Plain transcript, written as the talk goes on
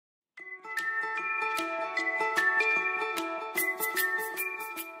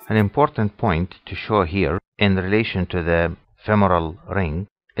An important point to show here in relation to the femoral ring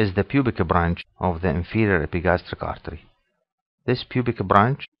is the pubic branch of the inferior epigastric artery. This pubic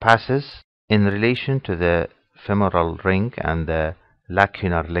branch passes in relation to the femoral ring and the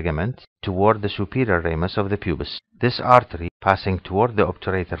lacunar ligament toward the superior ramus of the pubis. This artery passing toward the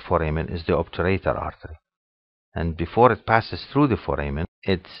obturator foramen is the obturator artery. And before it passes through the foramen,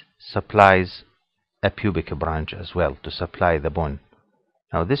 it supplies a pubic branch as well to supply the bone.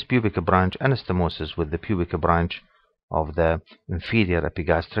 Now this pubic branch anastomoses with the pubic branch of the inferior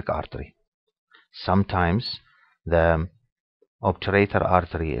epigastric artery. Sometimes the obturator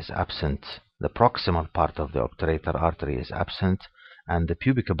artery is absent. The proximal part of the obturator artery is absent, and the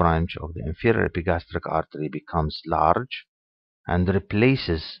pubic branch of the inferior epigastric artery becomes large and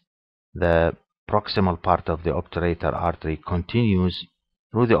replaces the proximal part of the obturator artery, continues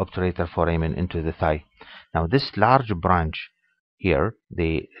through the obturator foramen into the thigh. Now this large branch here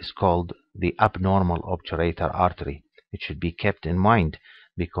is called the abnormal obturator artery. It should be kept in mind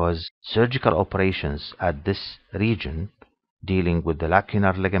because surgical operations at this region dealing with the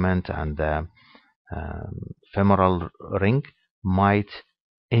lacunar ligament and the femoral ring might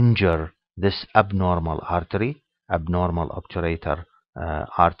injure this abnormal artery, abnormal obturator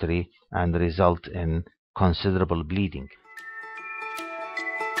artery, and result in considerable bleeding.